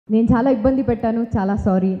నేను చాలా ఇబ్బంది పెట్టాను, చాలా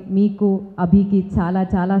సారీ. మీకు అభికి చాలా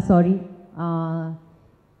చాలా సారీ.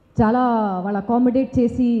 చాలా వాళ్ళు అకామిడేట్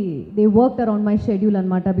చేసి they work around my schedule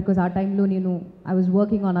అనమాట. బికాజ్ ఆ టైంలో నేను I was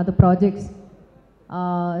working on other projects.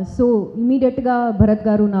 So ఇమీడియట్గా భరత్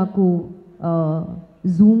గారు నాకు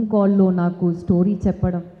జూమ్ కాల్లో నాకు స్టోరీ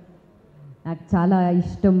చెప్పడం, నాకు చాలా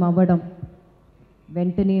ఇష్టం అవ్వడం,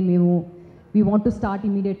 వెంటనే మేము we want to start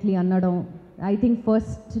immediately అనడం. ఐ థింక్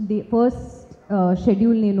ఫస్ట్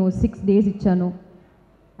షెడ్యూల్ నేను 6 days ఇచ్చాను.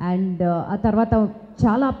 అండ్ ఆ తర్వాత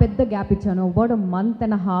చాలా పెద్ద గ్యాప్ ఇచ్చాను, about a month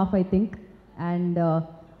and a half I think. And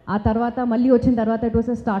ఆ తర్వాత మళ్ళీ వచ్చిన తర్వాత it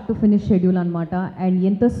was a start to finish schedule అనమాట. అండ్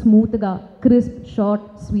ఎంత స్మూత్గా crisp, short,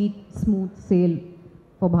 sweet, smooth sale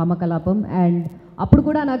for భామ కలాపం. అండ్ అప్పుడు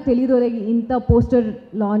కూడా నాకు తెలియదు ఇంత పోస్టర్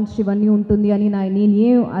లాంచ్ ఇవన్నీ ఉంటుంది అని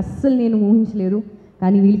అస్సలు నేను ఊహించలేదు.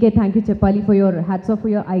 కానీ వీళ్ళకే థ్యాంక్ యూ చెప్పాలి for your hats off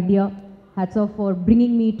for your idea, hats off for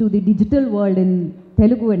bringing me to the digital world in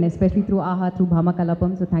Telugu and especially through ఆహా, త్రూ భామ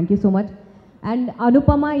Kalapam. So thank you so much. And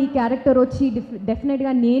Anupama ఈ క్యారెక్టర్ వచ్చి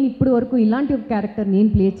డెఫినెట్గా నేను ఇప్పుడు వరకు ఇలాంటి ఒక క్యారెక్టర్ నేను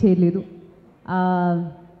ప్లే చేయలేదు.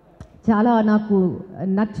 చాలా నాకు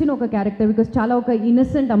నచ్చిన ఒక క్యారెక్టర్, బికాస్ చాలా ఒక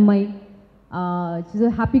ఇన్నసెంట్ అమ్మాయి, she's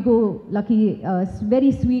a happy go lucky,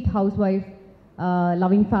 very sweet house wife,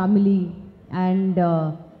 loving family. And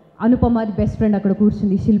అనుపమది best friend అక్కడ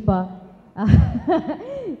కూర్చుంది శిల్ప.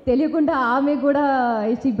 తెలియకుండా ఆమె కూడా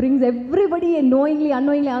she brings everybody knowingly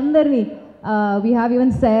unknowingly అందరినీ. We have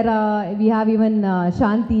even Sye Raa, we have even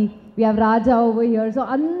Shanti, we have Raja over here. So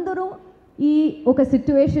అందరూ ఈ ఒక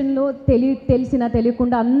సిచ్యువేషన్లో తెలిసినా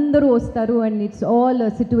తెలియకుండా అందరూ వస్తారు. And it's all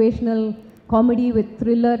situational comedy with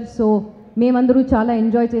thriller. So మేమందరూ చాలా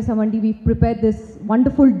ఎంజాయ్ చేసామండి. We prepare this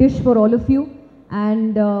wonderful dish for all of you.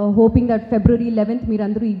 And hoping that February 11th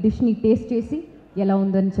మీరందరూ ఈ డిష్ని టేస్ట్ చేసి ఎలా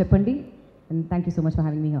ఉందని చెప్పండి. And thank you so much for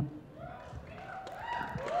having me here.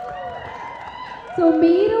 So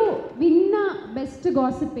మీరు విన్న బెస్ట్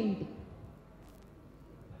గాసిప్ ఏంటి?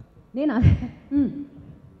 నేను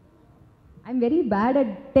I'm very bad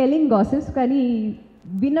at telling gossips, కానీ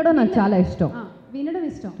వినడం నాకు చాలా ఇష్టం. వినడం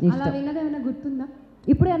ఇష్టం. అలా విన్నది ఏమైనా గుర్తుందా?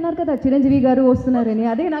 ఇప్పుడే అన్నారు కదా చిరంజీవి గారు వస్తున్నారని,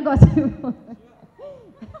 అదే నా gossip.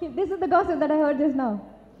 This is the gossip that I heard just now.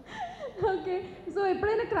 Okay. So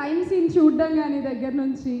ఎప్పుడైనా క్రైమ్ సీన్ చూడడం కానీ దగ్గర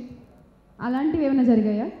నుంచి అలాంటివి ఏమైనా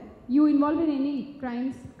జరిగాయా? You involve in any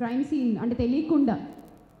crime scene అంటే తెలియకుండా?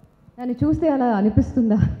 దాన్ని చూస్తే అలా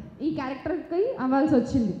అనిపిస్తుందా? ఈ క్యారెక్టర్కి అవ్వాల్సి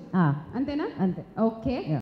వచ్చింది అంతేనా? అంతే. ఓకే.